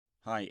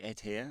Hi, Ed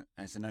here.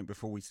 As I know,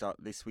 before we start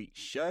this week's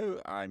show,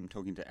 I'm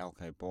talking to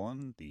Elko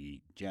Born, the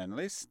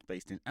journalist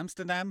based in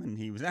Amsterdam, and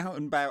he was out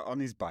and about on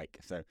his bike.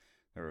 So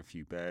there are a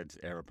few birds,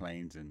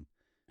 aeroplanes, and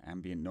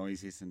ambient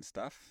noises and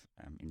stuff.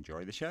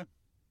 Enjoy the show.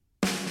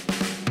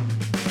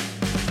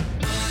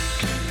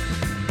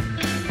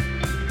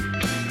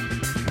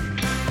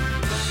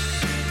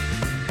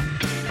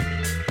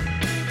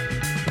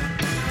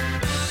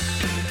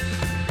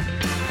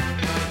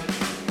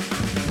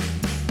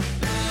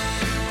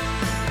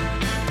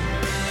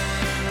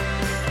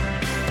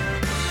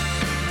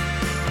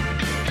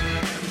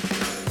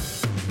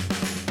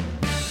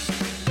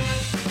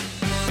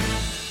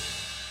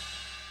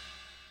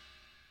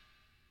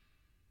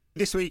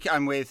 This week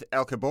I'm with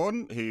Elko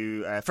Born,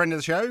 who friend of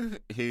the show,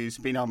 who's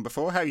been on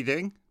before. How are you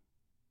doing?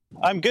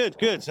 I'm good.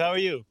 How are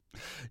you?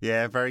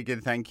 Yeah, very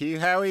good, thank you.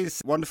 How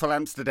is wonderful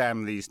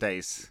Amsterdam these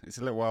days? It's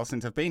a little while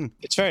since I've been.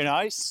 It's very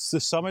nice. It's the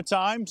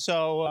summertime,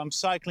 so I'm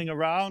cycling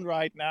around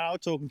right now,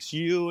 talking to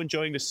you,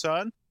 enjoying the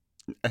sun.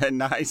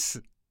 Nice.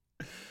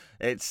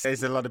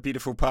 There's a lot of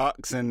beautiful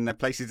parks and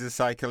places to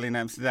cycle in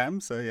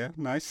Amsterdam, so yeah,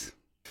 nice.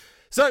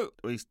 So,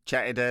 we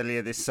chatted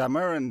earlier this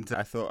summer, and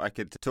I thought I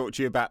could talk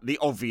to you about the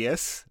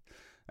obvious.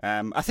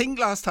 I think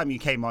last time you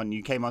came on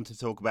to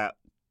talk about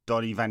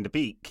Donny van der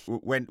Beek.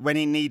 When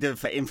in need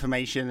of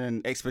information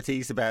and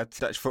expertise about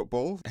Dutch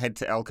football, head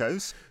to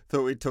Elko's.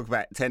 Thought we'd talk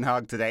about Ten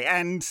Hag today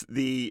and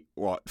the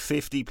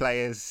 50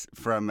 players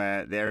from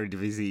the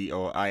Eredivisie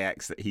or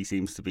Ajax that he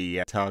seems to be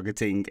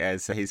targeting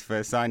as his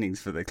first signings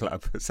for the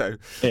club. So,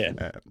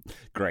 yeah.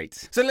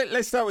 Great. So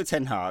let's start with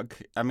Ten Hag.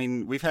 I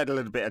mean, we've had a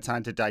little bit of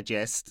time to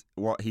digest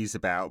what he's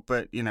about,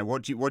 but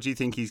what do you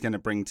think he's going to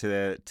bring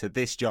to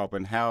this job,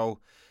 and how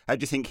do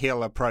you think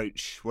he'll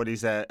approach what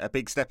is a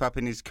big step up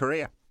in his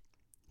career?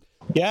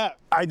 Yeah,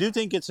 I do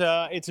think it's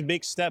a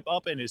big step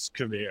up in his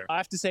career. I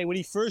have to say, when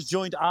he first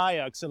joined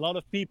Ajax, a lot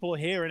of people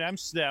here in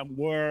Amsterdam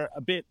were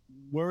a bit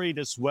worried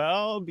as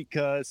well,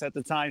 because at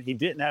the time he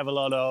didn't have a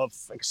lot of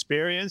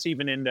experience,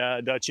 even in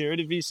the Dutch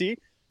Eredivisie,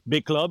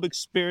 big club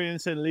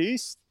experience at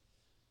least.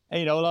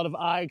 And, a lot of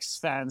Ajax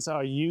fans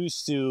are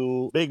used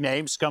to big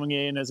names coming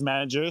in as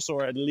managers,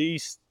 or at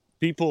least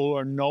people who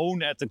are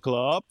known at the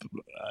club,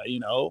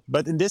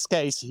 But in this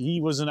case,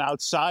 he was an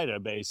outsider,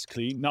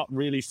 basically, not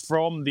really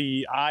from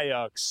the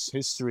Ajax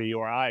history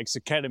or Ajax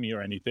academy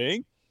or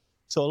anything.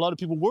 So a lot of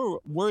people were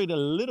worried a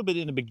little bit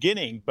in the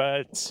beginning,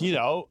 but,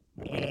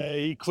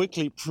 he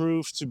quickly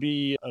proved to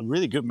be a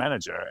really good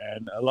manager.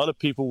 And a lot of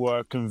people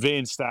were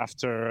convinced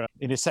after,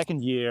 in his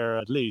second year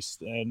at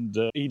least, and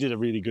he did a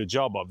really good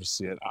job,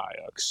 obviously, at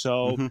Ajax.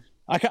 So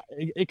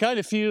it kind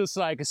of feels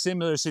like a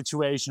similar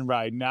situation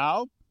right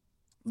now.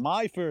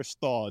 My first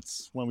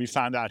thoughts when we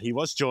found out he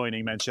was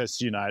joining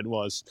Manchester United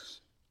was,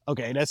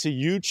 okay, that's a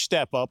huge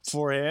step up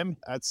for him.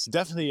 That's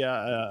definitely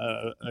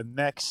a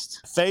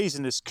next phase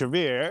in his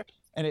career.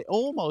 And it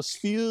almost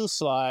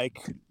feels like,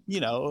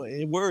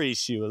 it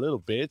worries you a little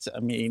bit. I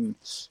mean,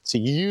 it's a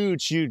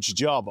huge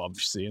job,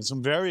 obviously. And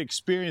some very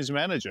experienced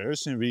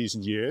managers in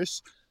recent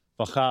years,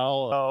 Van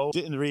Gaal,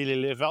 didn't really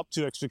live up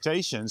to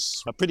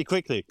expectations pretty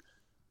quickly.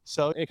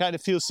 So it kind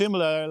of feels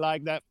similar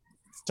like that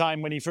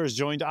time when he first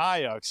joined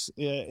Ajax.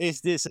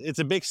 It's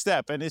a big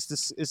step, and is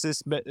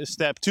this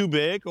step too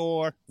big,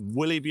 or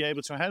will he be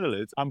able to handle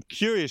it? I'm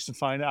curious to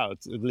find out,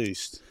 at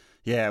least.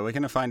 Yeah, we're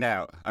going to find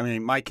out. I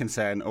mean, my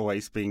concern,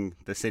 always being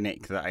the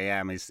cynic that I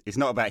am, is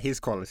not about his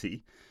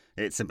quality.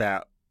 It's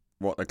about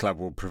what the club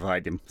will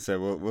provide him.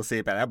 So we'll see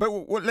about that. But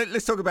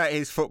let's talk about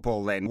his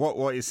football then.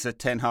 What is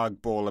Ten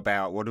Hag ball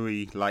about? What are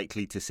we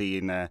likely to see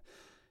in the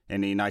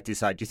United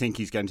side? Do you think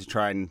he's going to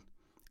try and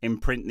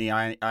imprint the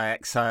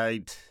Ajax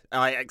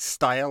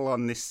style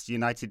on this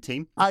United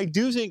team? I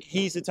do think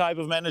he's the type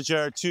of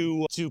manager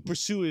to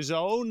pursue his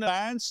own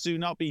plans, to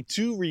not be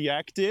too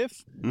reactive.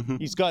 Mm-hmm.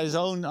 He's got his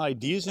own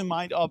ideas in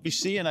mind,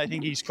 obviously, and I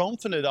think he's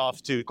confident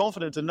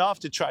enough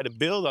to try to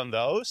build on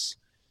those.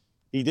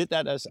 He did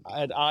that at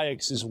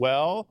Ajax as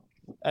well.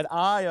 At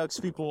Ajax,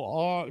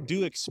 people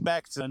do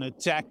expect an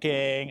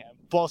attacking,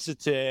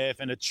 positive,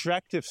 and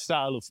attractive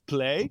style of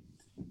play.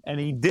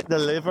 And he did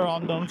deliver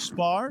on those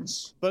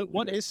parts. But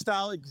what his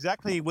style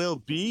exactly will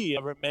be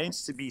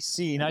remains to be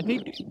seen. I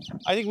think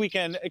we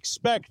can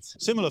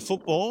expect similar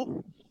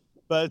football,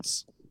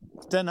 but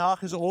Ten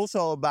Hag is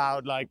also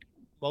about, like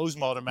most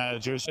modern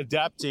managers,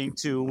 adapting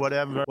to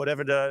whatever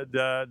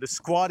the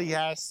squad he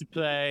has to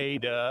play,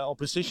 the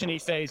opposition he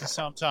faces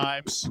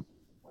sometimes.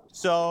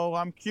 So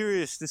I'm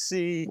curious to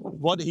see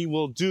what he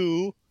will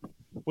do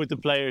with the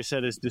players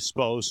at his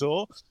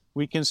disposal.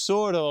 We can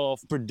sort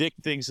of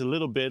predict things a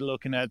little bit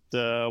looking at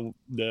the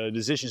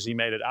decisions he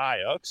made at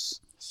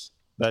Ajax.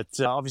 But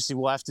obviously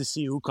we'll have to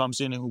see who comes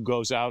in and who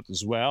goes out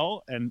as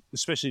well. And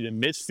especially the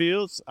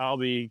midfield, I'll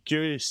be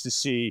curious to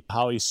see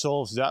how he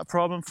solves that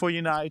problem for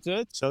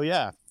United. So,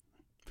 yeah.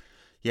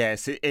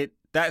 Yes,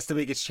 that's the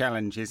biggest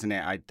challenge, isn't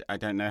it? I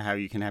don't know how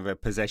you can have a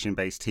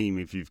possession-based team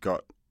if you've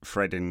got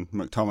Fred and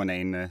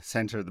McTominay in the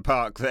centre of the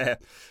park there.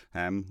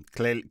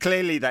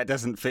 Clearly that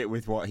doesn't fit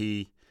with what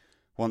he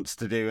wants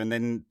to do. And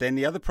then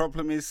the other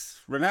problem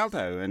is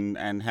Ronaldo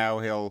and how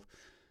he'll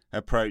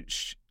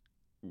approach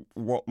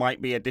what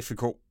might be a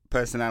difficult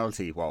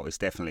personality. Well, it's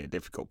definitely a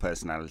difficult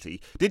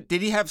personality. Did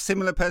he have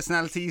similar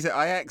personalities at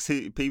Ajax?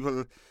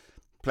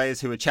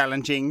 Players who were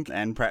challenging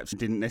and perhaps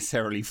didn't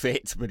necessarily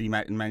fit, but he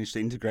managed to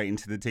integrate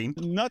into the team?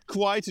 Not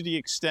quite to the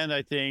extent,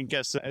 I think,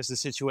 as the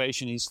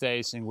situation he's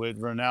facing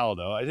with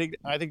Ronaldo.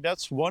 I think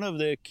that's one of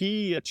the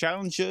key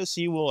challenges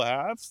he will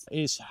have,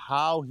 is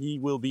how he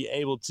will be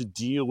able to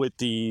deal with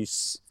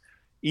these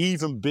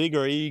even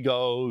bigger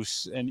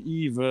egos and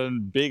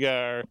even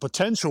bigger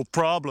potential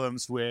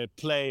problems with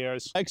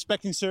players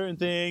expecting certain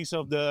things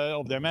of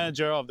their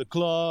manager, of the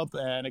club,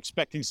 and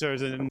expecting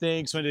certain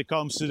things when it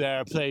comes to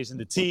their place in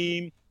the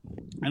team.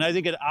 And I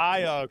think at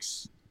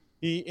Ajax,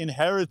 he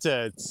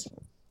inherited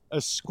a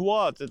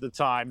squad at the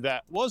time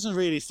that wasn't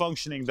really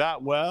functioning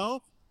that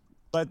well,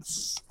 but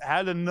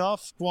had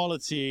enough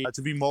quality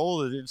to be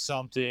molded in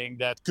something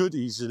that could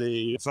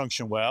easily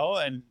function well,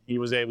 and he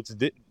was able to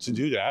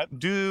do that.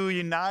 Do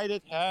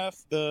United have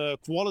the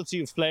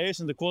quality of players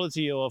and the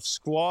quality of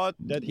squad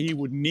that he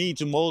would need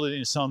to mold it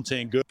in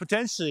something good?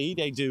 Potentially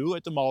they do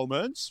at the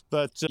moment,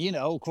 but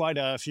quite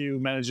a few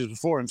managers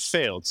before him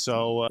failed,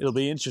 so it'll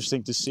be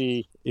interesting to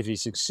see if he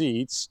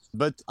succeeds.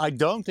 But I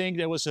don't think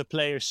there was a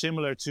player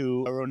similar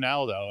to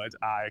Ronaldo at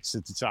Ajax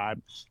at the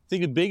time. I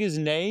think the biggest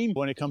name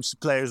when it comes to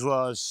players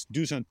was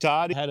Dusan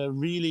Tadic. Had a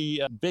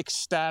really big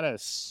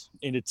status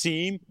in the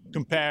team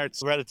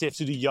relative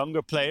to the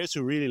younger players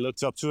who really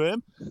looked up to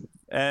him.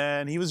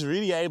 And he was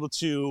really able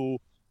to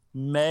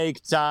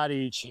make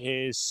Tadic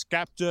his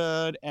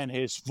captain and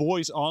his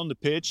voice on the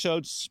pitch,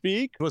 so to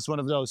speak. He was one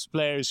of those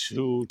players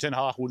who Ten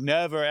Hag would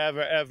never,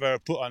 ever, ever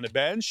put on the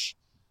bench.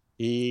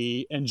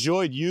 He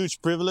enjoyed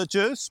huge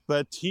privileges,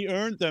 but he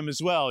earned them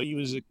as well. He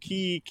was a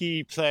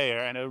key player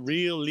and a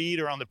real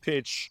leader on the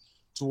pitch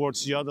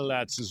towards the other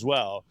lads as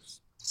well.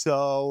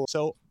 So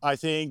I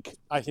think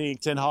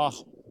Ten Hag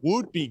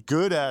would be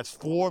good at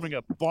forming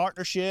a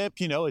partnership,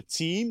 a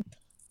team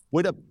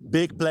with a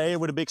big player,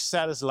 with a big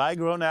status like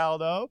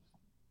Ronaldo.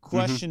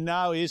 Question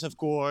now is, of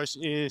course,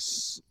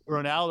 is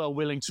Ronaldo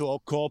willing to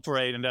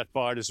cooperate in that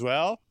part as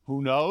well?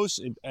 Who knows?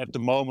 At the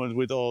moment,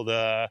 with all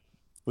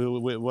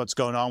with what's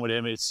going on with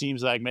him, it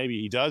seems like maybe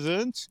he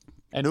doesn't.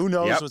 And who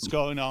knows what's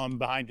going on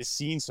behind the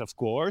scenes, of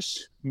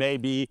course.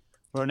 Maybe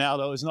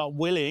Ronaldo is not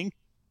willing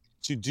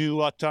to do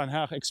what Ten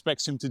Hag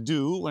expects him to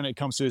do when it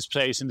comes to his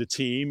place in the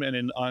team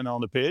and on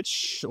the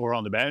pitch or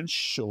on the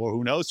bench, or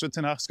who knows what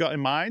Ten Hag's got in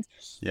mind.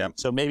 Yeah.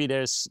 So maybe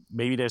there's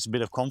a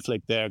bit of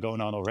conflict there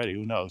going on already.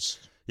 Who knows?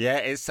 Yeah,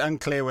 it's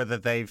unclear whether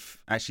they've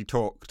actually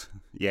talked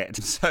yet.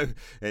 So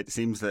it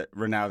seems that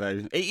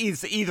Ronaldo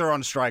is either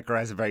on strike or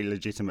has a very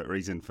legitimate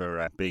reason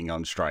for being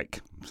on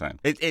strike. So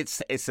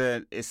it's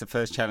a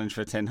first challenge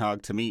for Ten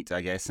Hag to meet,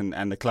 I guess,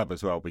 and the club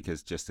as well,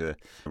 because just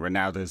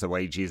Ronaldo's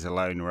wages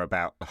alone were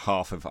about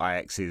half of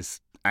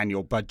Ajax's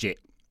annual budget.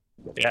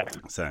 Yeah.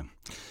 So,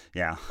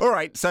 yeah. All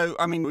right. So,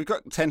 I mean, we've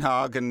got Ten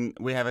Hag and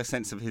we have a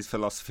sense of his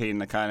philosophy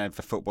and the kind of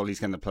football he's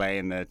going to play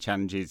and the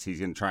challenges he's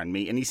going to try and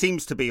meet. And he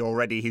seems to be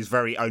already his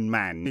very own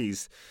man.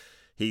 He's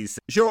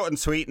short and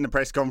sweet in the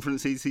press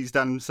conferences he's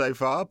done so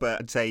far,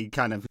 but I'd say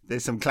kind of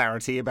there's some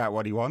clarity about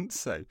what he wants.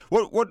 So,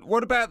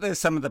 what about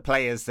some of the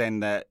players then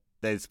that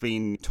there's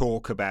been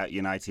talk about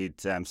United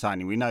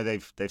signing? We know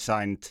they've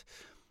signed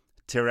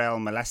Tyrell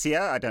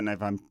Malacia. I don't know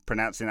if I'm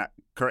pronouncing that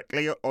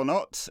correctly or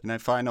not.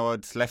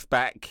 Feyenoord's left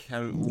back.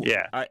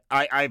 Yeah.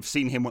 I've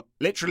seen him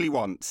literally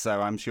once,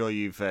 so I'm sure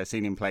you've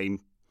seen him play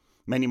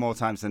many more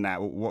times than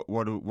that.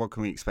 What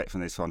can we expect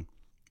from this one?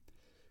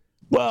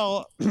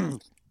 Well,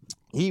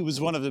 he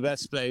was one of the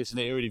best players in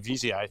the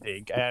Eredivisie, I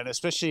think, and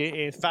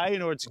especially in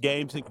Feyenoord's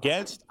games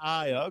against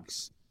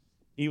Ajax,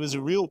 he was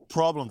a real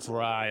problem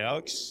for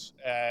Ajax.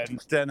 And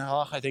Ten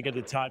Hag, I think at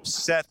the time,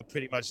 said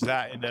pretty much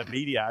that in the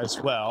media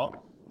as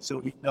well. So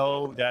we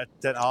know that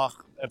Ten Hag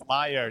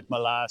admired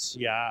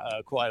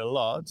Malacia quite a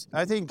lot.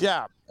 I think,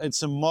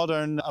 it's a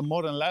modern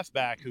left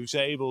back who's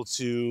able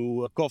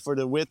to cover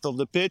the width of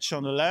the pitch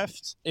on the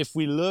left. If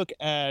we look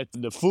at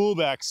the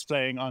fullbacks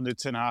playing under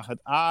Ten Hag at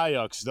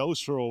Ajax,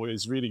 those were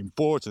always really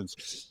important.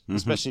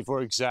 Especially,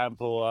 for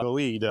example,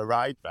 Rui, the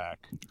right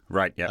back.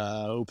 Right,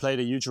 yeah. Who played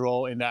a huge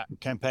role in that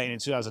campaign in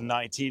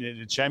 2019 in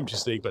the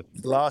Champions League. But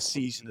last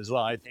season as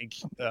well, I think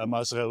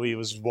Mazraoui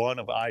was one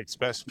of Ajax's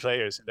best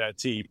players in that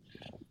team.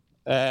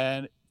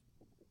 And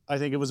I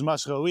think it was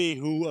Mazraoui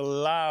who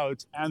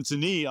allowed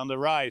Antony on the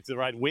right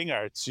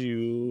winger,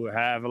 to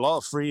have a lot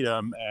of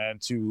freedom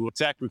and to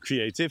attack with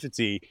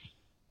creativity,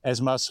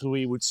 as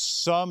Mazraoui would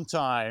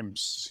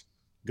sometimes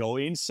go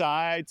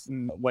inside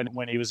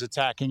when he was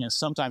attacking and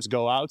sometimes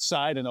go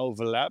outside and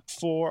overlap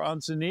for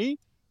Antony.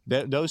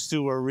 Those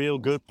two were a real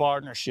good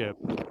partnership.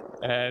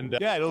 And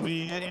it'll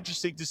be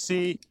interesting to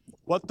see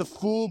what the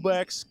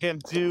fullbacks can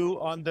do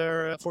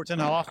for Ten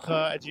Hag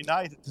at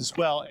United as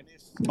well, and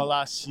if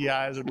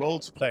Malacia has a role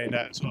to play in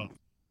that as well.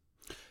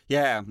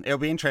 Yeah, it'll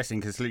be interesting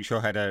because Luke Shaw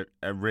had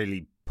a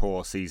really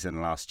poor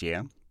season last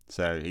year.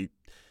 So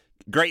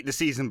great the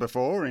season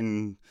before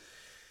in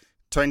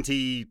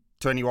 20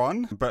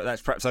 21, but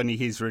that's perhaps only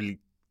his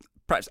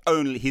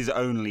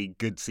only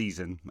good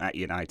season at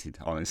United,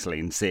 honestly,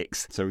 in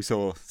 6. So we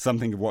saw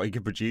something of what he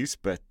could produce,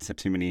 but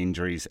too many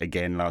injuries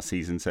again last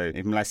season. So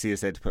if Malacia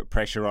said to put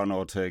pressure on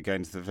or to go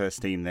into the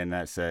first team, then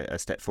that's a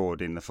step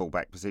forward in the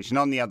fullback position.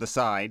 On the other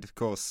side, of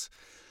course,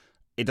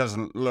 it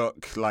doesn't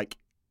look like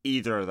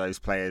either of those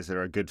players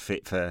are a good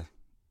fit for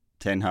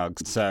Ten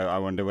Hag. So I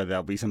wonder whether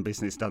there'll be some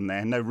business done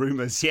there. No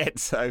rumours yet.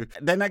 So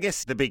then I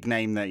guess the big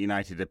name that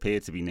United appear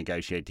to be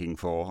negotiating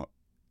for,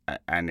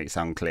 and it's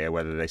unclear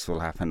whether this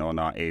will happen or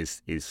not,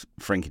 is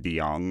Frenkie de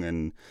Jong.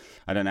 And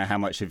I don't know how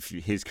much of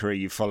his career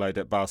you followed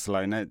at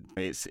Barcelona.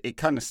 It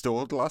kind of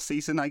stalled last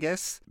season, I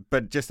guess,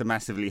 but just a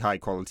massively high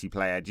quality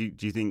player. Do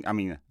you think? I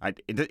mean,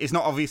 it's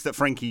not obvious that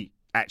Frenkie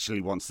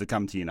actually wants to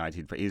come to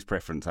United, but his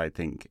preference, I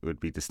think, would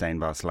be to stay in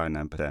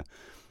Barcelona. But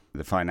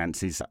the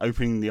finances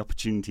opening the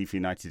opportunity for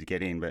United to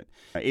get in. But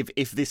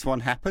if this one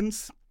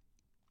happens,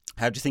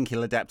 how do you think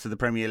he'll adapt to the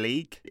Premier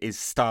League? His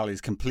style is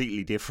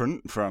completely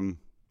different from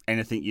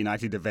anything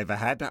United have ever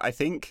had, I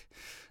think.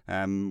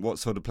 What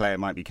sort of player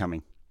might be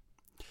coming?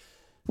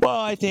 Well,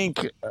 I think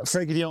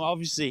Frenkie de Jong,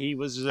 obviously,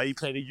 he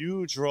played a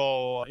huge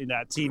role in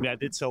that team that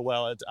did so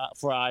well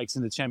for Ajax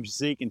in the Champions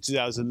League in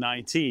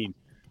 2019.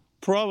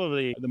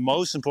 Probably the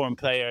most important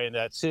player in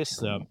that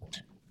system,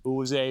 who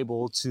was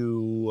able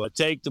to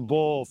take the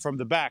ball from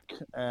the back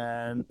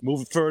and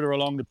move it further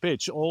along the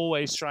pitch. He would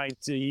always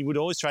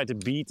try to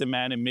beat the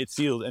man in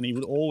midfield, and he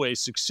would always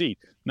succeed.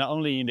 Not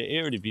only in the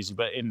Eredivisie,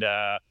 but in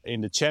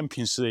the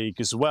Champions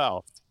League as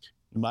well.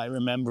 You might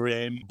remember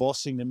him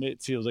bossing the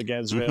midfield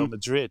against Real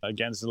Madrid,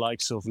 against the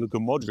likes of Luka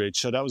Modric.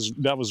 So that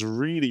was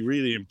really,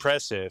 really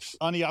impressive.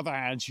 On the other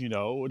hand,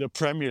 the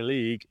Premier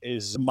League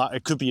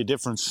it could be a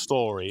different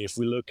story. If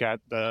we look at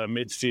the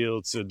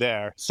midfield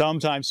there,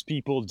 sometimes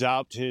people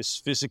doubt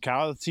his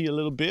physicality a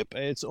little bit.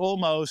 It's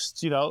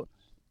almost,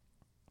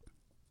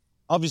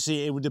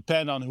 obviously it would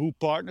depend on who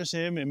partners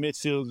him in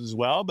midfield as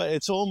well. But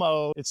it's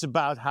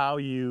about how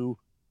you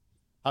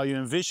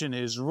envision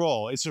his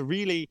role.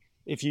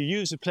 If you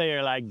use a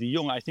player like De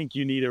Jong, I think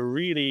you need a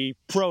really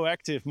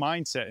proactive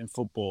mindset in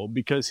football,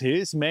 because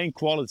his main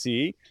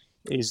quality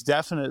is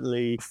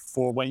definitely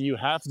for when you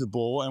have the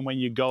ball and when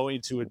you go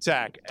into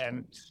attack.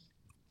 And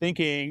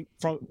thinking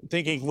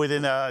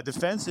within a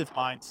defensive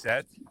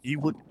mindset, he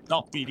would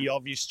not be the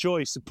obvious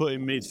choice to put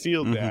in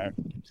midfield there.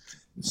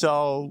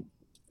 So,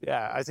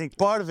 yeah, I think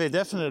part of it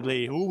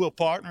definitely who will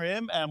partner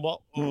him and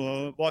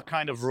what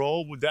kind of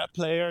role would that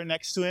player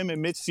next to him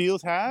in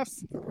midfield have.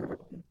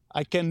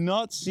 I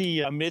cannot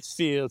see a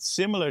midfield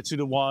similar to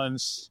the one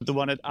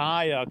at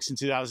Ajax in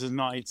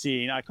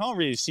 2019. I can't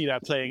really see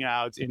that playing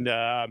out in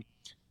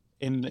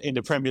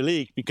the Premier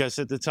League, because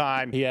at the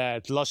time he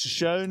had Lasse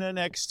Schöne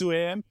next to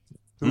him,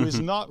 who is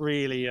not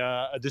really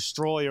a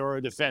destroyer or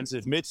a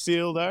defensive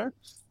midfielder.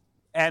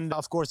 And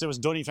of course there was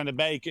Donny van de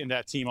Beek in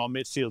that team on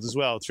midfield as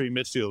well, 3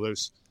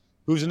 midfielders,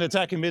 who's an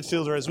attacking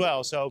midfielder as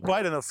well. So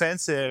quite an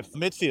offensive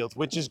midfield,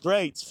 which is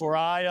great for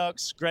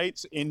Ajax,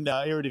 great in the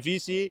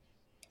Eredivisie.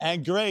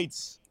 And great,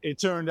 it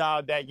turned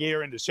out that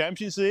year in the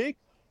Champions League.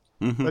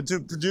 But to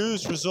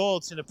produce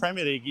results in the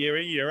Premier League year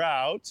in, year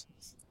out,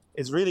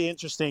 it's really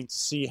interesting to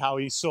see how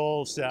he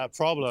solves that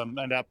problem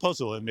and that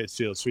puzzle in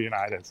midfield for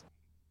United.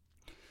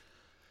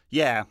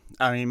 Yeah,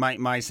 I mean,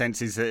 my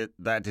sense is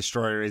that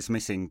destroyer is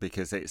missing,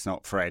 because it's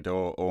not Fred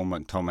or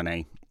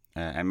McTominay.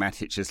 And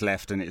Matic has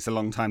left, and it's a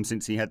long time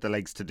since he had the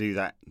legs to do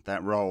that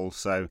role.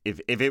 So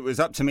if it was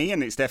up to me,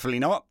 and it's definitely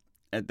not,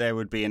 there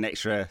would be an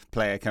extra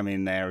player come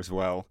in there as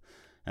well.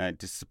 It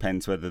just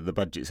depends whether the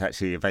budget's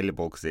actually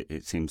available, because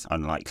it seems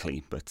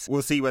unlikely. But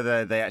we'll see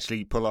whether they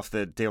actually pull off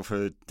the deal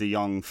for De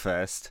Jong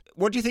first.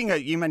 What do you think?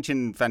 You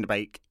mentioned Van de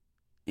Beek.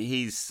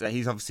 He's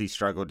obviously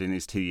struggled in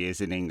his 2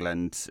 years in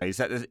England. Is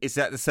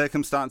that the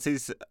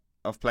circumstances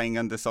of playing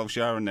under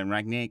Solskjaer and then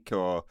Rangnick,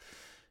 or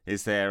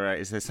is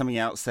there something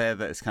else there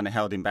that has kind of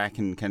held him back?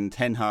 And can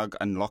Ten Hag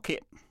unlock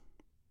it?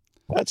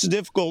 That's a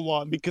difficult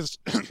one, because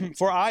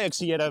for Ajax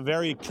he had a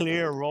very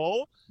clear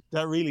role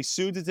that really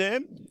suited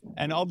him.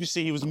 And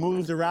obviously he was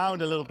moved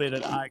around a little bit at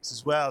Ajax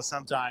as well,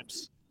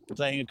 sometimes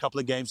playing a couple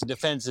of games in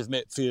defensive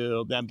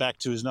midfield, then back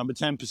to his number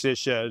 10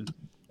 position,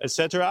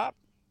 etc.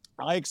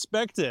 I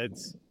expected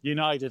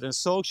United and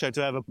Solskjaer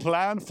to have a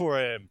plan for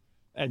him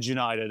at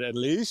United, at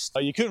least.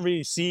 You couldn't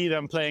really see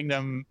them playing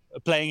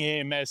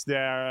him as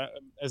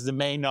the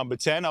main number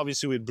 10,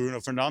 obviously with Bruno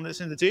Fernandes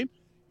in the team.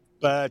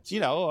 But,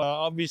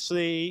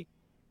 obviously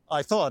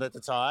I thought at the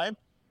time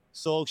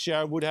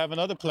Solskjaer would have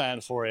another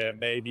plan for him,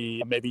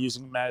 maybe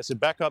using him as a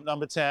backup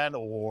number 10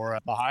 or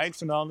behind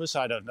Fernandes,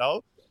 I don't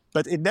know.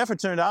 But it never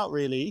turned out,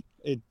 really.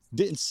 It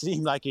didn't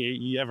seem like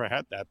he ever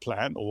had that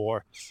plan,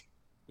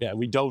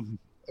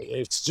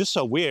 it's just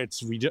so weird.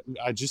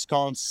 I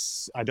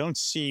don't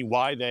see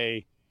why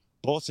they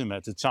bought him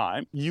at the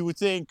time. You would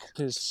think,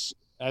 because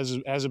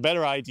as a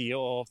better idea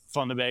of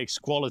Van de Beek's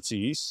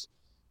qualities,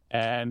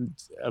 and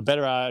a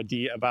better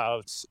idea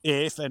about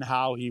if and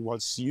how he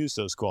wants to use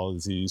those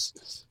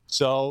qualities.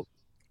 So,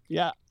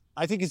 yeah,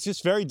 I think it's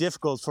just very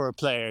difficult for a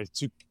player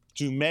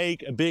to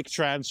make a big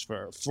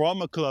transfer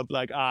from a club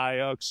like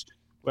Ajax,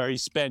 where he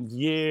spent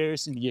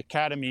years in the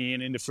academy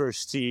and in the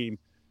first team,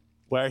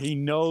 where he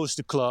knows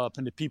the club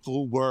and the people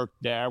who work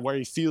there, where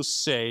he feels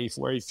safe,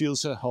 where he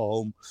feels at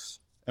home,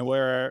 and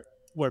where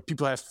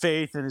people have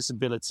faith in his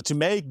ability to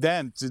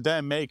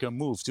then make a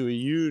move to a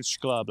huge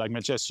club like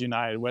Manchester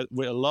United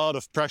with a lot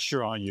of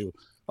pressure on you.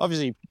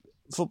 Obviously,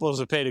 footballers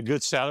are paid a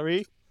good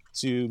salary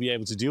to be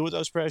able to deal with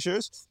those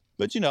pressures.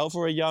 But,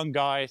 for a young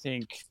guy, I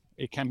think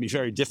it can be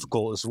very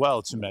difficult as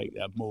well to make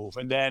that move.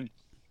 And then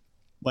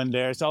when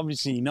there's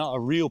obviously not a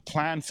real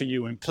plan for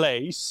you in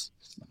place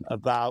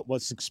about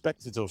what's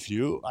expected of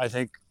you, I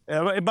think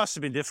it must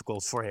have been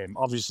difficult for him.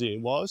 Obviously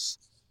it was.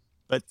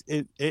 But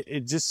it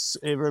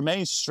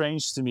remains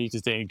strange to me to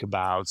think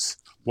about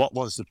what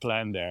was the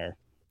plan there.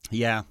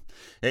 Yeah,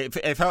 it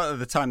felt at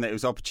the time that it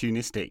was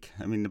opportunistic.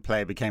 I mean, the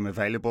player became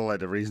available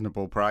at a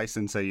reasonable price,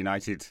 and so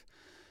United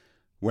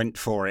went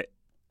for it.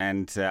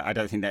 And I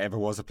don't think there ever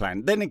was a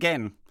plan. Then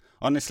again,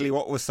 honestly,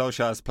 what was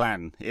Solskjaer's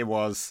plan? It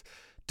was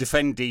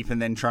defend deep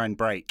and then try and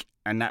break.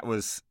 And that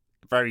was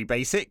very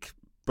basic,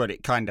 but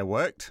it kind of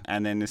worked.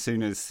 And then as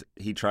soon as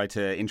he tried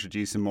to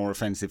introduce some more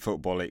offensive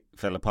football, it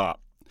fell apart.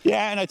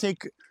 Yeah, and I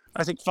think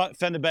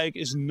Van de Beek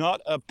is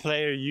not a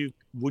player you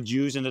would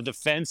use in a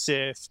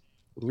defensive,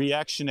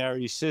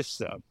 reactionary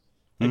system.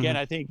 Again,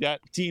 I think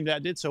that team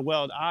that did so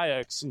well at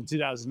Ajax in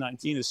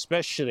 2019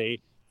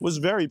 especially was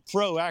very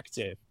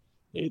proactive.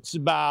 It's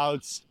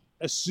about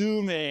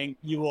assuming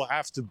you will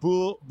have to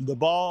pull the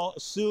ball,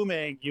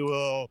 assuming you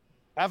will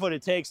have what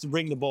it takes to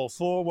bring the ball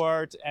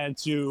forward and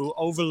to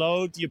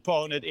overload the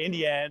opponent in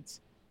the end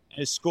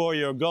and score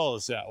your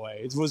goals that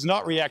way. It was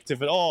not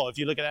reactive at all. If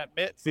you look at that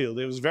midfield,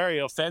 it was very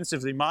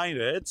offensively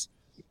minded.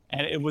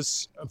 And it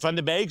was Van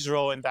de Beek's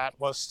role in that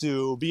was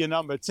to be a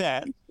number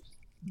 10.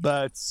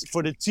 But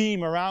for the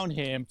team around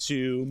him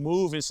to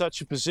move in such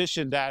a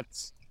position that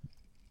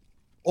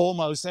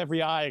almost every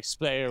Ajax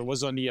player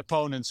was on the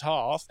opponent's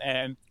half,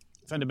 and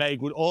Van de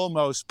Beek would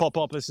almost pop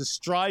up as a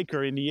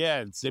striker in the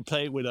end. They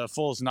played with a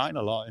false 9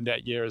 a lot in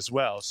that year as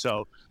well,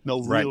 so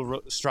no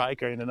real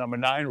striker in the number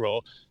 9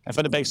 role. And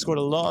Van de Beek scored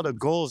a lot of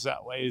goals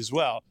that way as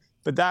well.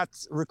 But that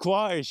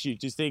requires you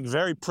to think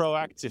very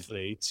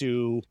proactively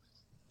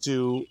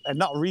and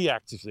not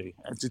reactively,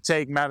 and to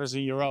take matters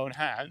in your own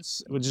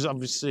hands, which is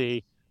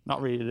obviously not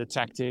really the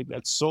tactic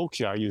that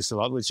Solskjaer used a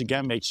lot, which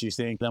again makes you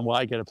think, then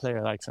why get a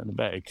player like Van de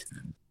Beek?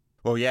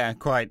 Well, yeah,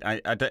 quite.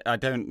 I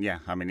don't, yeah,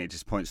 I mean, it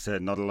just points to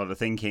not a lot of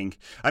thinking.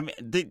 I mean,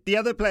 the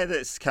other player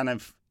that's kind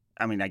of,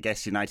 I mean, I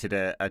guess United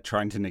are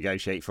trying to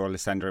negotiate for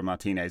Alessandro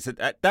Martinez.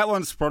 That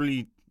one's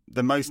probably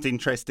the most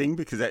interesting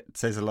because that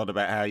says a lot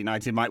about how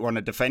United might want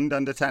to defend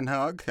under Ten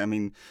Hag. I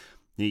mean,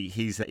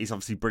 he's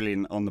obviously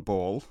brilliant on the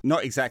ball.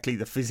 Not exactly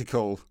the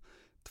physical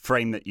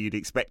frame that you'd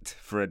expect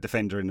for a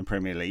defender in the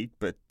Premier League,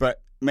 but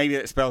maybe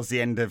that spells the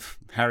end of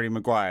Harry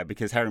Maguire,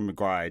 because Harry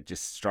Maguire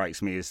just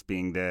strikes me as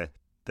being the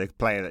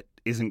player that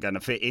isn't going to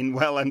fit in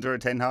well under a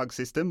Ten Hag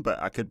system, but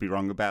I could be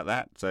wrong about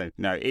that. So,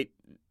 no,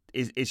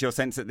 is your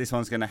sense that this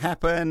one's going to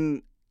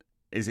happen?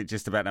 Is it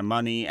just about the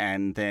money?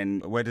 And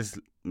then where does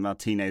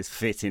Martinez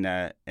fit in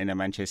a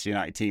Manchester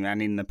United team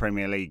and in the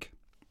Premier League?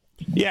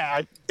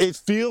 Yeah, it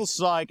feels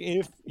like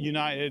if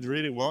United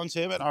really wants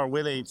him and are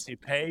willing to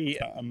pay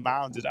the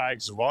amount that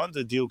Ajax want,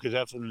 the deal could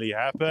definitely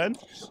happen.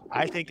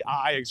 I think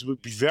Ajax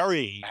would be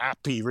very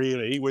happy,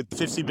 really, with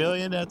 50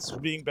 million that's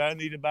being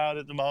bandied about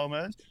at the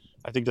moment.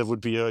 I think that would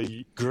be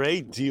a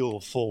great deal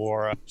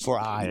for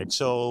Ajax.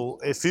 So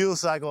it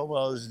feels like,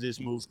 this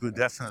move could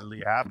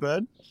definitely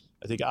happen.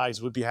 I think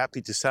Ajax would be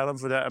happy to sell him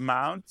for that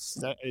amount.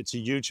 It's a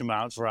huge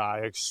amount for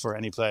Ajax, for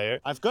any player.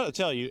 I've got to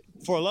tell you,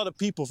 for a lot of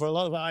people, for a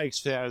lot of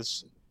Ajax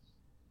fans,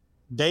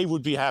 they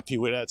would be happy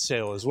with that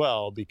sale as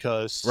well,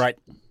 because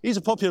he's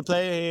a popular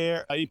player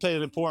here. He played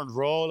an important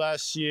role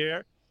last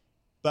year,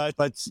 but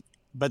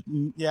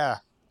yeah,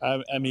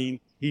 I mean,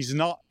 he's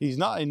not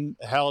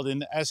held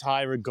in as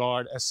high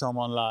regard as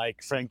someone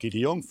like Frankie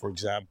de Jong, for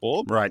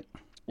example. Right.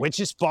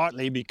 Which is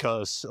partly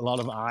because a lot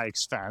of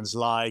Ajax fans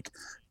like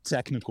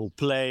technical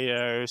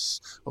players,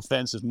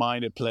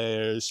 offensive-minded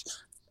players.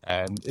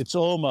 And it's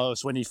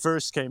almost, when he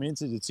first came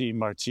into the team,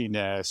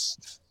 Martinez,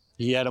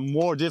 he had a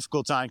more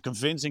difficult time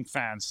convincing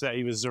fans that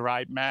he was the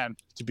right man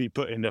to be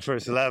put in the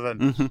first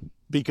 11.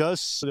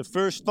 Because the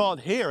first thought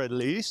here, at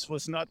least,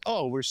 was not,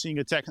 we're seeing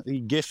a technically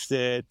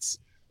gifted,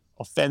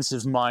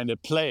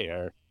 offensive-minded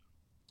player.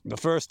 The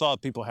first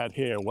thought people had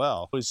here,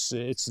 it's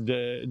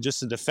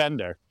just a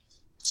defender.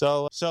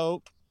 So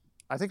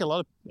I think a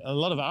lot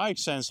of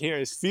Ajax fans here,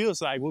 it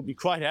feels like, would be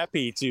quite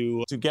happy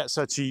to get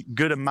such a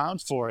good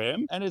amount for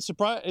him. And it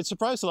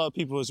surprised a lot of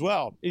people as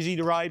well. Is he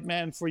the right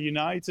man for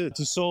United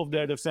to solve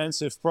their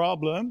defensive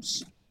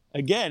problems?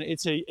 Again,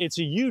 it's a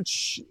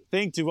huge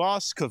thing to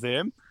ask of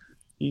him.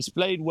 He's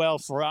played well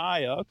for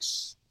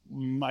Ajax.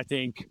 I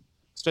think,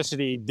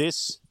 especially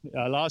this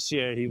last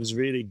year, he was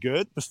really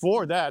good.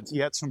 Before that, he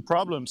had some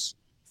problems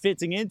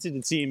fitting into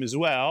the team as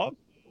well.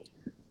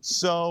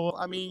 So,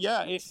 I mean,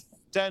 yeah, if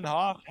Ten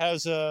Hag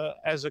has a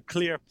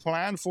clear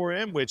plan for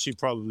him, which he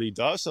probably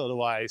does,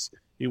 otherwise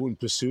he wouldn't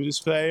pursue this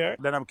player.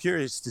 Then I'm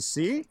curious to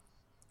see.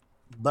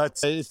 But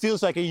it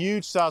feels like a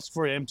huge task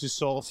for him to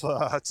solve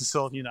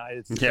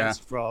United's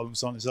defensive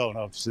problems on his own,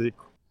 obviously.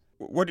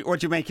 What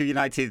do you make of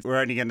United? We're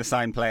only going to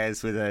sign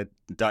players with a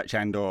Dutch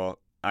and or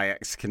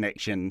Ajax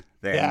connection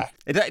then. Yeah.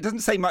 It doesn't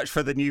say much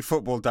for the new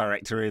football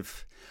director.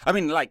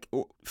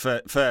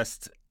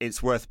 First,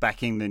 it's worth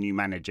backing the new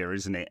manager,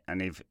 isn't it? And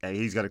if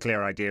he's got a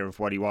clear idea of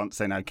what he wants,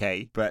 then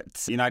okay.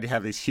 But United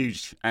have this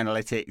huge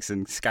analytics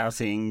and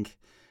scouting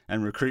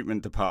and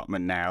recruitment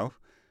department now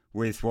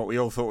with what we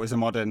all thought was a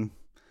modern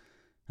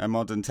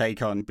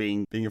take on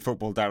being a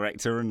football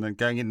director and then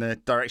going in the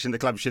direction the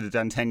club should have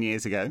done 10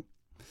 years ago.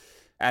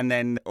 And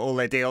then all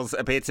their deals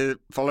appear to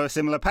follow a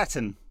similar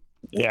pattern.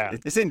 Yeah.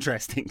 It's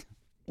interesting.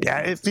 Yeah,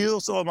 it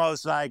feels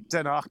almost like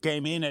Ten Hag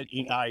came in at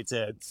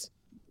United,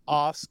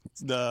 asked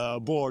the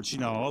board,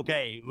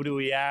 okay, who do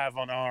we have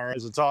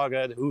as a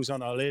target? Who's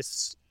on our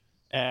lists?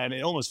 And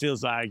it almost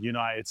feels like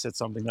United said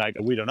something like,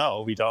 we don't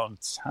know. We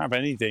don't have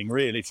anything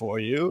really for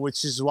you,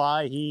 which is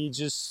why he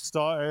just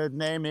started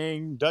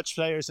naming Dutch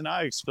players and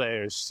Ajax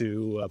players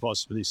to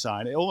possibly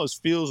sign. It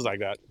almost feels like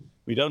that.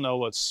 We don't know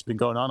what's been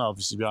going on,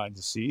 obviously, behind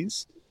the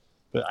scenes.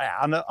 But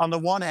on the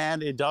one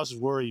hand, it does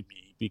worry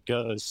me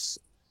because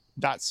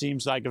that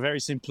seems like a very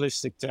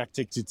simplistic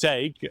tactic to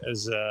take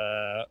as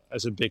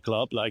a big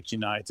club like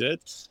United.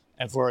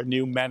 And for a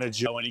new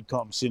manager when he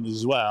comes in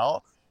as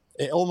well,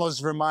 it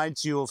almost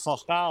reminds you of Van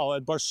Gaal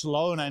at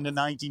Barcelona in the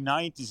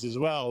 1990s as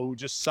well, who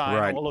just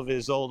signed all of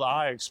his old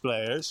Ajax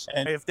players.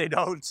 And if they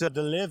don't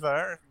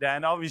deliver,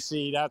 then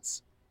obviously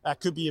that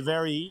could be a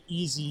very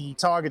easy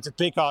target to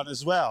pick on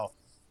as well.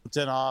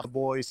 Ten Hag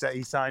boys that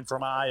he signed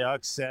from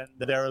Ajax, and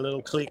they're a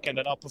little clique and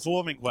they're not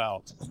performing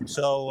well.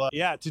 So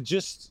to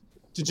just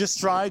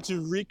try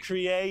to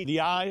recreate the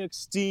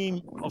Ajax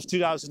team of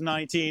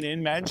 2019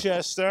 in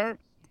Manchester,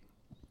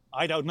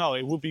 I don't know.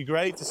 It would be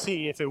great to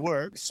see if it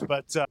works,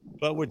 but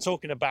we're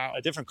talking about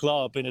a different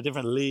club in a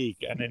different league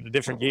and in a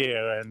different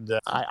year. And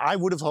I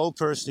would have hoped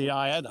personally,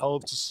 I had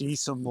hoped to see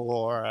some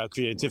more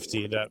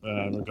creativity in that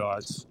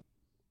regards.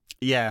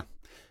 Yeah,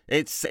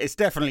 it's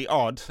definitely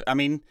odd. I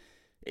mean,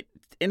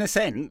 in a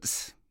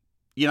sense,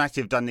 United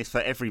have done this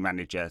for every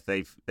manager.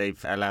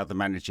 They've allowed the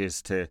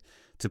managers to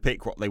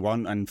pick what they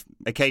want and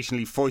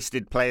occasionally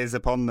foisted players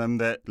upon them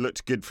that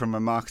looked good from a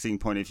marketing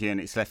point of view,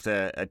 and it's left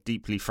a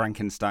deeply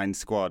Frankenstein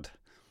squad.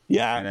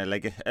 Yeah.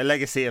 And a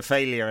legacy of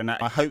failure, and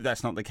I hope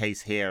that's not the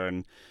case here.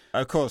 And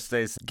of course,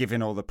 there's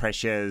given all the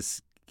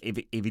pressures.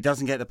 If he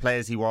doesn't get the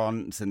players he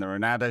wants and the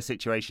Ronaldo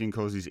situation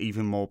causes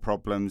even more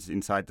problems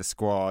inside the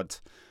squad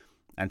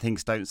and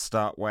things don't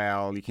start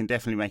well, you can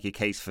definitely make a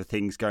case for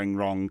things going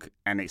wrong,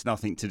 and it's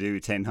nothing to do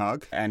with Ten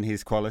Hag and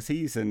his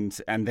qualities.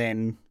 And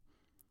then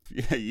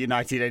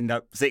United end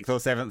up 6th or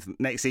 7th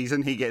next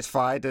season. He gets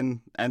fired,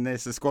 and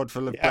there's a squad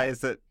full of players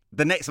that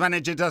the next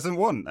manager doesn't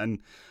want. And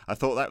I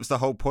thought that was the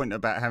whole point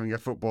about having a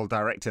football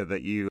director,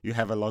 that you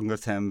have a longer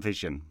term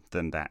vision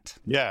than that.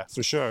 Yeah,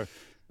 for sure.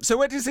 So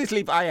where does this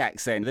leave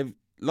Ajax then? They've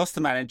lost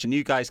the manager,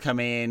 new guys come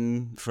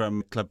in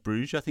from Club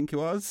Brugge, I think it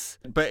was.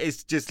 But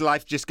it's just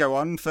life just go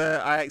on for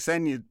Ajax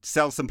then? You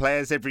sell some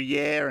players every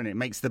year and it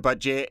makes the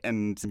budget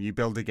and you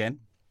build again?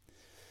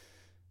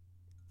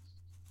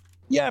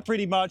 Yeah,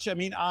 pretty much. I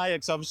mean,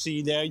 Ajax,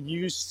 obviously, they're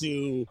used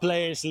to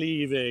players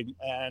leaving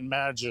and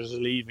managers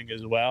leaving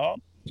as well.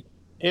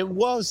 It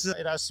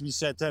has to be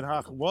said, Ten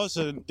Hag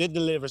did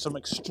deliver some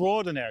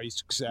extraordinary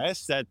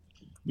success that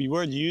we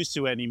weren't used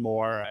to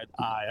anymore at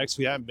Ajax.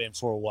 We haven't been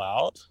for a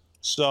while.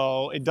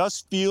 So it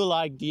does feel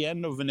like the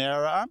end of an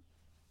era,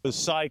 the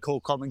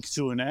cycle coming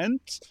to an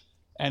end.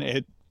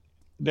 And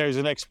there's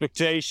an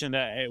expectation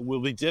that it will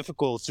be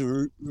difficult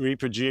to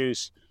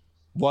reproduce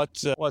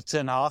what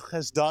Ten Hag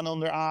has done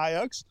under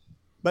Ajax.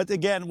 But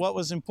again, what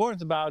was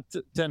important about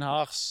Ten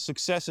Hag's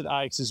success at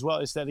Ajax as well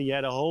is that he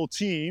had a whole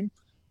team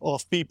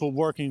of people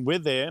working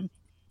with him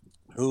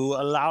who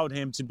allowed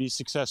him to be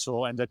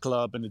successful and the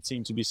club and the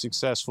team to be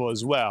successful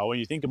as well. When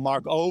you think of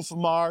Mark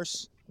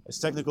Overmars as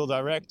technical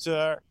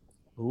director,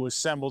 who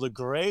assembled a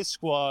great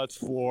squad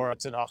for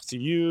Ten Hag to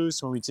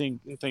use. When we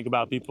think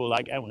about people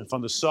like Edwin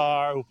van der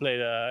Sar, who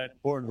played an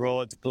important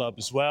role at the club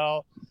as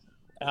well.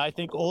 And I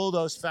think all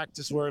those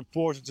factors were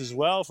important as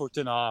well for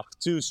Ten Hag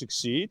to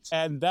succeed.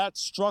 And that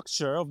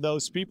structure of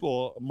those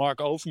people, Mark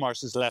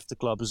Overmars has left the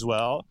club as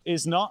well,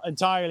 is not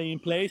entirely in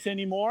place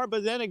anymore.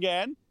 But then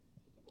again,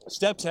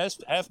 steps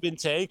have been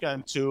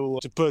taken to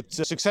put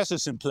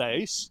successors in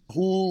place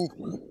who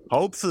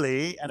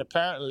hopefully and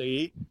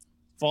apparently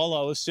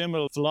follow a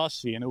similar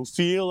philosophy and who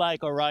feel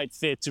like a right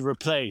fit to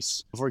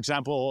replace. For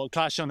example,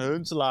 Klaas-Jan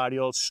Huntelaar, the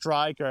old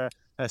striker,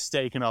 has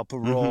taken up a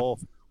role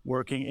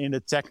working in the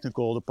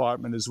technical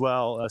department as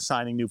well,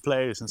 signing new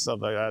players and stuff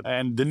like that.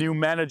 And the new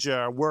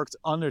manager worked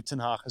under Ten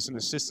Hag as an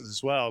assistant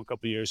as well a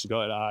couple of years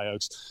ago at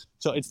Ajax.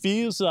 So it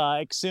feels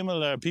like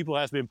similar people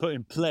have been put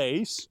in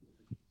place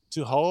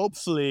to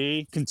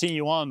hopefully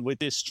continue on with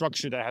this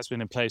structure that has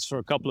been in place for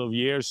a couple of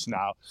years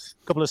now.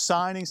 A couple of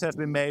signings have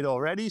been made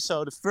already.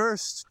 So the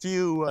first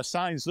few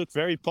signings look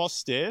very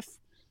positive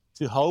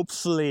to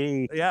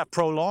hopefully,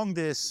 prolong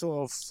this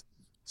sort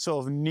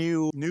of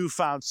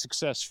newfound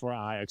success for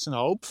Ajax, and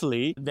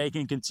hopefully they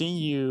can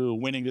continue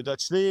winning the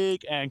Dutch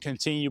league and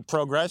continue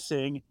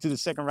progressing to the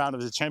second round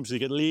of the Champions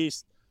League at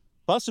least.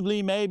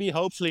 Possibly, maybe,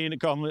 hopefully in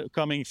the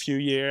coming few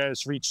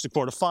years, reach the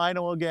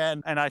quarterfinal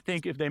again. And I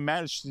think if they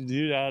manage to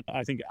do that,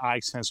 I think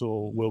Ajax fans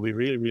will be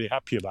really, really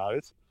happy about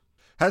it.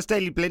 How's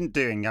Daley Blind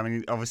doing? I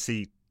mean,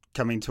 obviously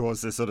coming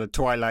towards the sort of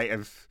twilight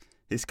of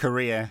his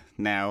career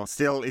now.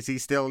 Is he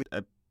still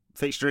a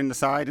fixture in the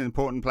side, an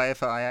important player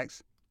for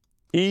Ajax?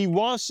 He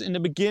was in the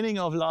beginning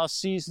of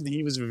last season.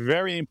 He was a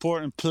very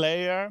important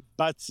player,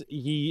 but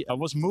he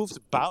was moved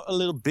about a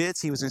little bit.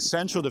 He was in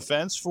central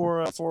defense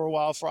for a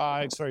while for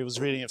Ajax, where he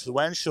was really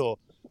influential.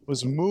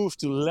 Was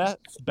moved to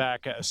left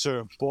back at a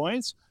certain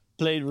point.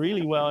 Played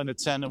really well in the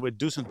tandem with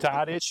Dusan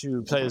Tadic,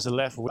 who played as a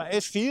left wing.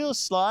 It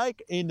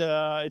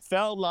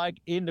felt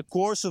like in the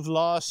course of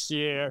last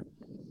year,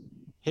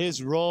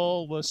 his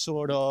role was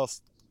sort of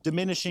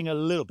diminishing a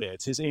little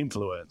bit, his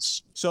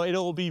influence. So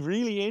it'll be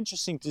really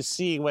interesting to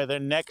see whether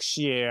next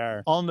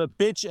year, on the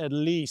pitch at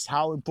least,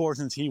 how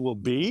important he will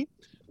be.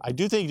 I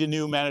do think the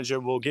new manager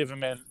will give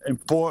him an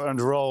important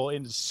role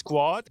in the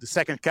squad, the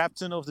second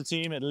captain of the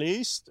team at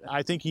least.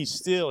 I think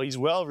he's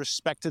well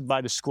respected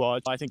by the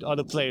squad. I think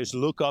other players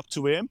look up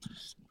to him.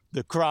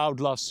 The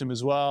crowd loves him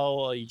as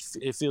well.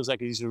 It feels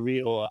like he's a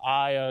real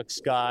Ajax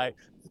guy.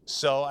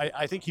 So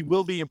I think he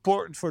will be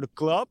important for the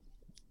club.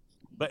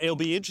 But it'll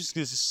be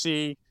interesting to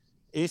see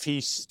if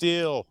he's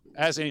still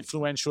as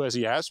influential as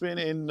he has been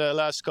in the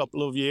last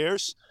couple of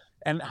years,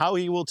 and how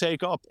he will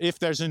take up. If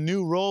there's a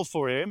new role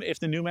for him, if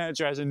the new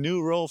manager has a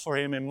new role for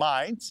him in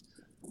mind,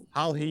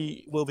 how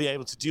he will be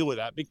able to deal with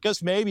that.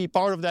 Because maybe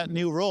part of that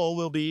new role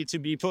will be to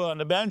be put on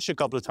the bench a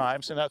couple of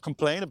times and not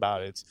complain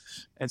about it,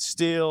 and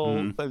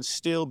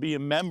still be a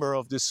member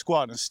of this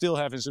squad and still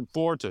have his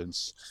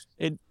importance.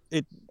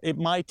 It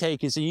might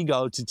take his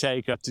ego to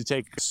take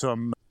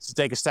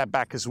a step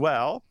back as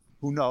well.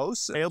 Who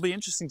knows? It'll be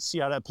interesting to see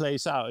how that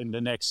plays out in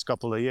the next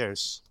couple of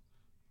years.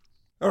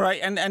 All right,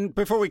 and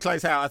before we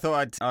close out, I thought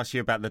I'd ask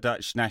you about the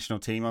Dutch national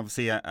team,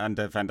 obviously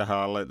under Van der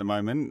Gaal at the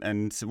moment.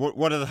 And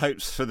what are the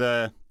hopes for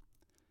the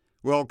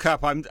World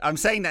Cup? I'm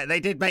saying that they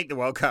did make the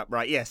World Cup,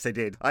 right? Yes, they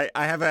did. I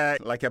have a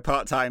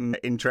part-time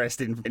interest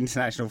in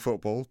international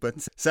football,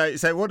 but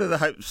so what are the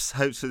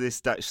hopes for this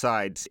Dutch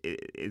side?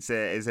 Is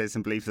there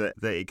some belief that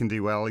it can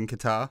do well in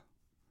Qatar?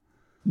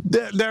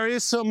 There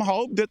is some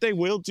hope that they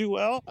will do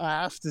well. I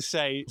have to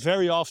say,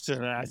 very often,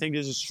 and I think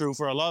this is true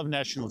for a lot of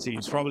national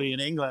teams, probably in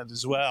England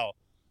as well,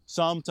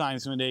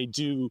 sometimes when they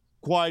do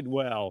quite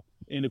well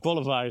in the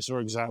qualifiers, for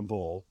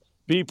example,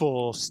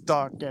 people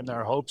start getting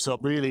their hopes up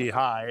really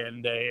high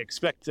and they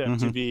expect them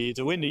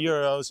to win the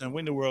Euros and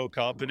win the World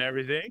Cup and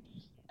everything.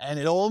 And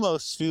it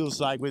almost feels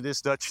like with this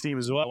Dutch team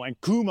as well, when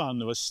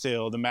Koeman was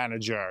still the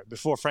manager,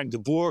 before Frank de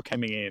Boer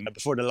coming in,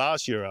 before the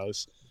last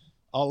Euros,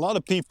 a lot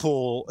of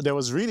people, there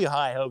was really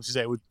high hopes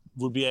they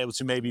would be able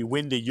to maybe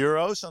win the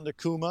Euros under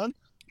Koeman.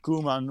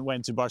 Koeman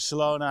went to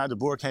Barcelona, de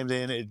Boer came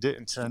in, it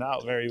didn't turn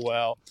out very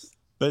well.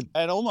 But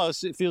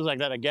it feels like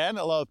that again.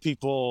 A lot of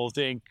people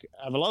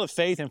have a lot of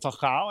faith in Van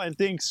Gaal, and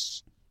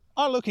things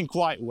are looking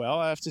quite well,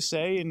 I have to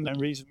say, in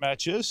recent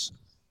matches.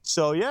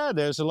 So yeah,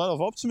 there's a lot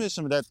of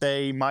optimism that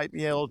they might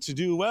be able to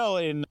do well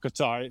in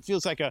Qatar. It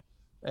feels like a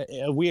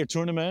weird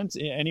tournament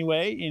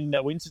anyway in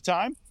the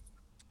wintertime.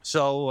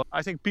 So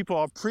I think people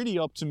are pretty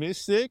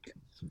optimistic.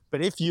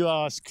 But if you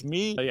ask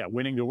me,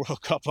 winning the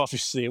World Cup,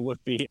 obviously,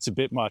 it's a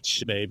bit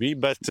much maybe.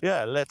 But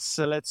yeah, let's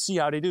see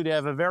how they do. They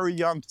have a very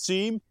young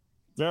team,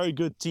 very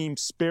good team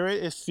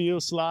spirit, it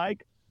feels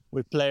like,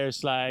 with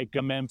players like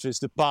Memphis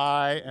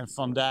Depay and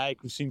Van Dijk,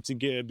 who seem to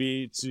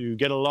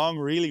get along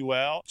really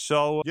well.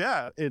 So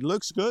yeah, it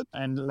looks good.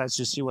 And let's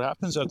just see what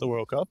happens at the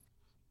World Cup.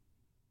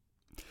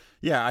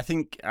 Yeah, I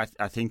think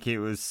it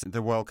was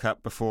the World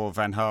Cup before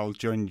Van Gaal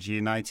joined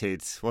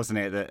United, wasn't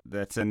it?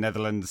 That the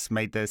Netherlands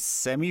made the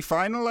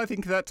semi-final, I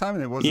think, at that time,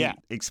 and it wasn't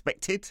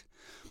expected.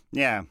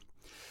 Yeah.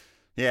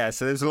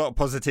 So there's a lot of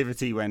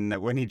positivity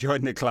when he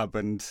joined the club,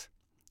 and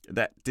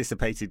that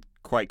dissipated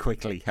quite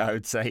quickly, I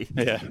would say.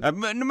 Yeah.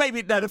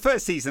 The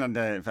first season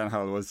under Van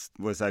Gaal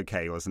was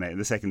okay, wasn't it?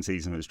 The second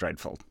season was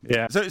dreadful.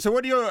 Yeah. So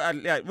what are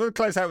your? We'll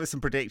close out with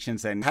some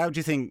predictions then. How do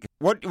you think?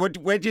 Where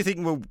do you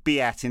think we'll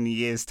be at in a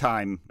year's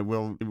time?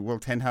 Will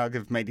Ten Hag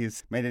have made a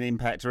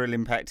real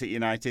impact at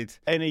United?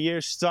 In a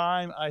year's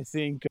time, I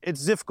think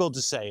it's difficult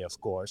to say.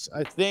 Of course,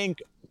 I think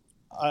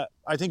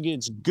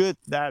it's good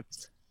that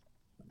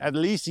at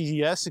least he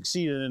has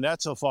succeeded in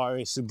that so far,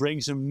 is to bring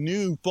some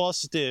new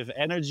positive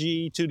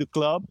energy to the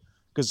club.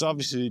 Because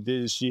obviously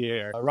this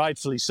year,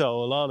 rightfully so,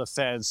 a lot of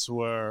fans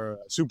were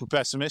super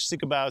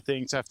pessimistic about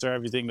things after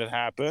everything that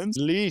happened.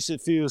 At least it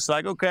feels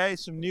like, okay,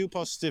 some new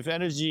positive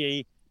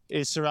energy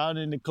is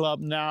surrounding the club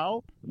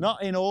now.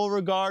 Not in all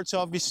regards,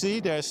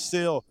 obviously. There's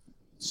still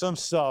some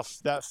stuff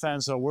that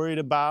fans are worried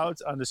about,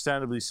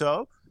 understandably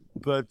so.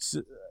 But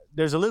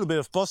there's a little bit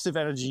of positive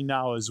energy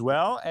now as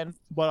well. And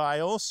what I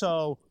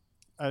also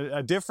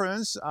a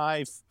difference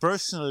I've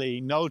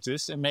personally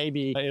noticed, and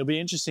maybe it'll be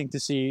interesting to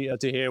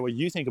hear what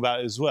you think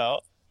about it as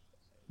well.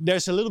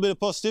 There's a little bit of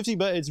positivity,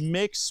 but it's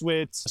mixed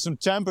with some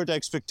tempered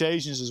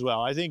expectations as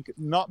well. I think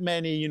not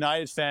many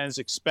United fans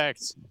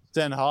expect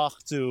Ten Hag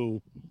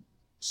to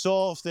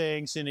solve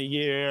things in a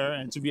year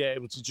and to be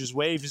able to just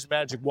wave his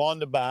magic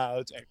wand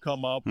about and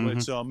come up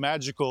with some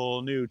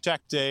magical new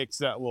tactics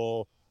that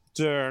will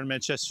turn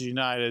Manchester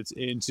United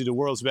into the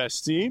world's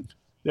best team.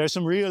 There's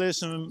some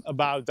realism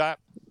about that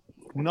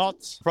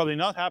probably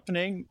not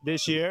happening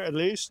this year at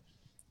least,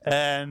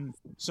 and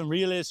some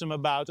realism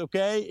about,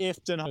 okay,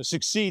 if Ten Hag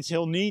succeeds,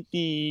 he'll need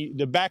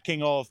the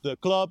backing of the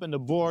club and the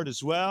board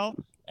as well,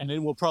 and it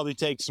will probably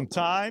take some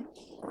time.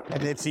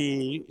 And if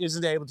he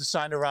isn't able to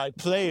sign the right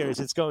players,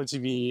 it's going to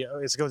be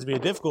a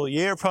difficult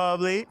year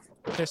probably.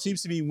 There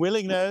seems to be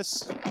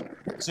willingness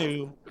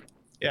to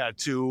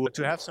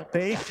have some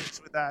patience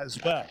with that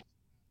as well.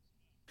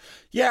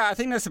 Yeah, I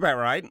think that's about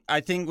right. I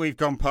think we've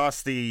gone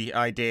past the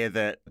idea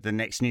that the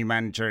next new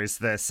manager is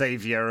the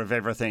saviour of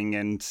everything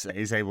and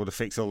is able to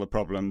fix all the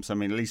problems. I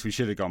mean, at least we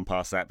should have gone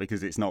past that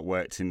because it's not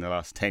worked in the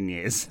last 10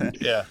 years.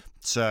 Yeah.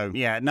 So,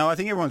 yeah, no, I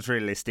think everyone's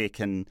realistic.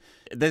 And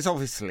there's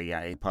obviously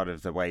a part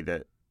of the way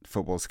that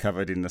football's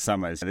covered in the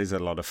summers. There's a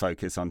lot of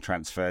focus on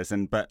transfers.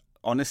 But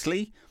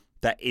honestly,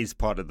 that is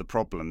part of the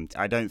problem.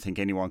 I don't think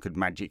anyone could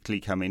magically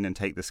come in and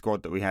take the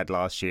squad that we had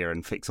last year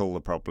and fix all the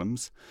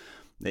problems.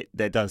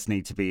 There does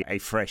need to be a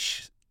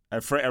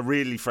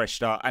really fresh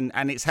start.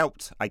 And it's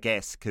helped, I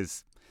guess,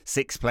 because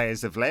 6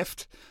 players have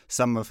left,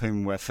 some of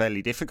whom were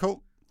fairly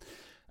difficult.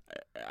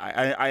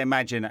 I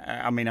imagine,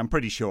 I'm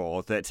pretty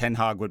sure that Ten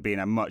Hag would be in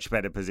a much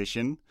better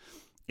position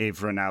if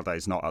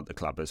Ronaldo's not at the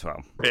club as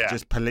well. Yeah.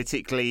 Just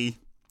politically,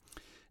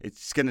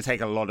 it's going to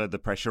take a lot of the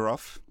pressure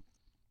off,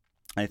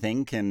 I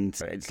think. And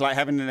it's like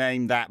having a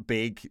name that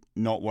big,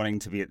 not wanting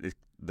to be at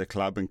the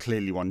club and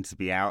clearly wanted to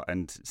be out,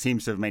 and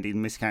seems to have made a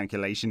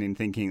miscalculation in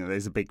thinking that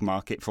there's a big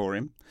market for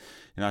him.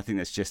 And I think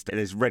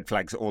there's red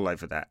flags all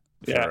over that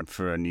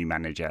for a new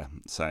manager.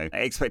 So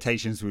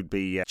expectations would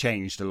be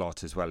changed a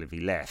lot as well if he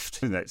left.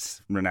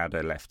 That's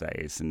Ronaldo left, that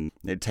is, and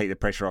it'd take the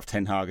pressure off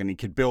Ten Hag and he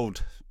could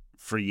build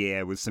for a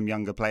year with some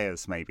younger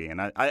players maybe. And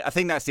I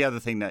think that's the other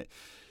thing that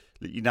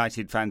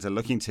United fans are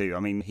looking to. I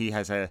mean, he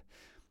has a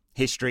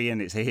history,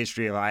 and it's a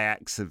history of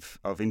Ajax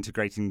of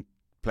integrating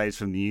players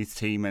from the youth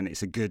team, and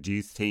it's a good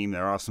youth team.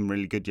 There are some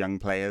really good young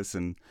players,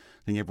 and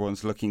I think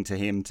everyone's looking to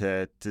him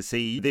to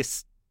see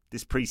this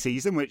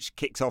pre-season, which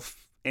kicks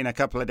off in a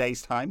couple of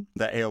days' time,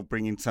 that he'll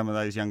bring in some of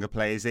those younger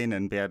players in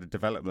and be able to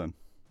develop them.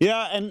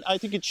 Yeah, and I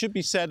think it should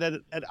be said that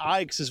at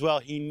Ajax as well,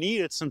 he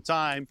needed some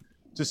time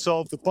to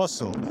solve the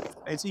puzzle.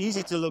 It's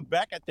easy to look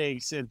back at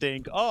things and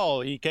think,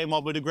 oh, he came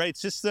up with a great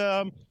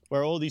system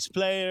where all these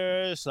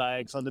players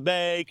like Van de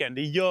Beek and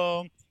De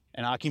Jong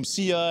and Hakim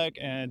Ziyech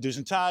and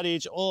Dusan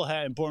Tadic all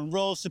had important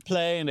roles to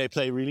play, and they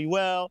play really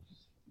well.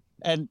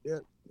 And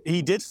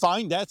he did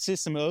find that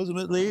system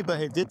ultimately, but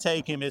it did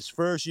take him his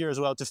first year as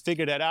well to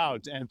figure that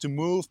out and to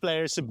move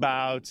players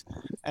about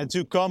and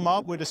to come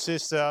up with a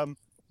system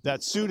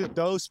that suited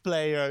those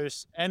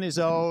players and his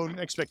own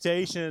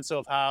expectations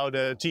of how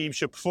the team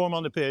should perform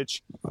on the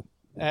pitch.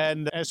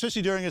 And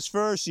especially during his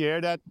first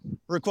year, that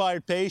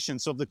required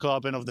patience of the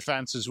club and of the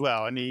fans as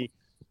well. And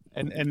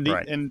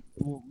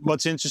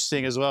what's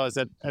interesting as well is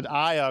that at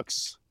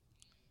Ajax,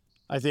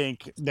 I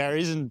think there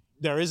isn't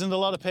a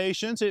lot of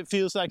patience, it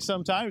feels like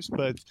sometimes,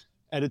 but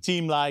at a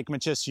team like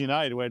Manchester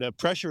United, where the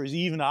pressure is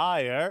even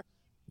higher,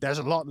 there's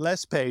a lot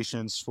less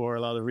patience for a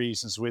lot of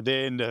reasons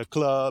within the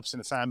clubs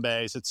and the fan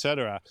base,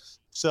 etc.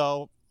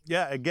 So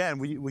yeah, again,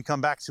 we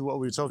come back to what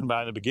we were talking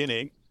about in the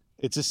beginning.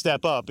 It's a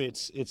step up.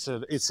 It's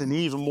an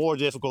even more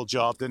difficult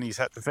job than he's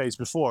had to face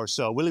before.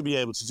 So will he be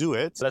able to do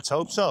it? Let's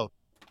hope so.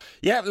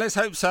 Yeah, let's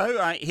hope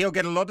so. He'll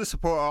get a lot of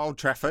support at Old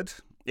Trafford.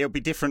 It'll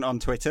be different on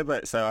Twitter,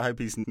 but so I hope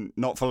he's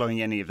not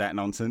following any of that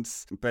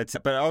nonsense. But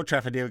at Old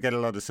Trafford, he'll get a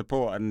lot of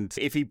support. And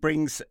if he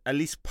brings at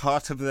least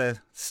part of the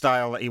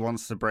style that he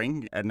wants to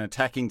bring, an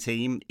attacking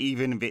team,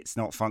 even if it's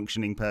not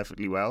functioning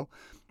perfectly well,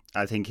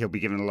 I think he'll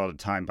be given a lot of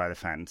time by the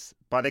fans.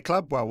 By the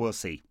club, well, we'll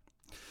see.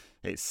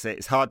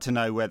 It's hard to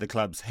know where the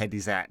club's head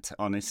is at,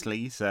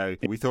 honestly. So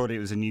we thought it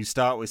was a new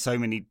start with so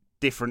many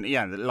different,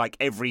 like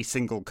every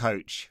single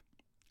coach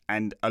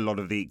and a lot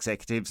of the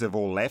executives have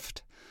all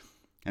left.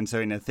 And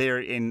so in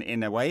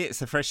a way, it's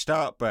a fresh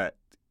start, but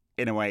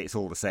in a way, it's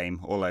all the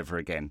same all over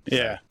again.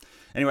 Yeah. So,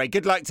 anyway,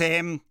 good luck to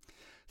him.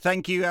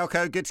 Thank you,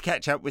 Elko. Good to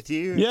catch up with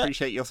you. Yeah.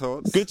 Appreciate your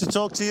thoughts. Good to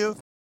talk to you.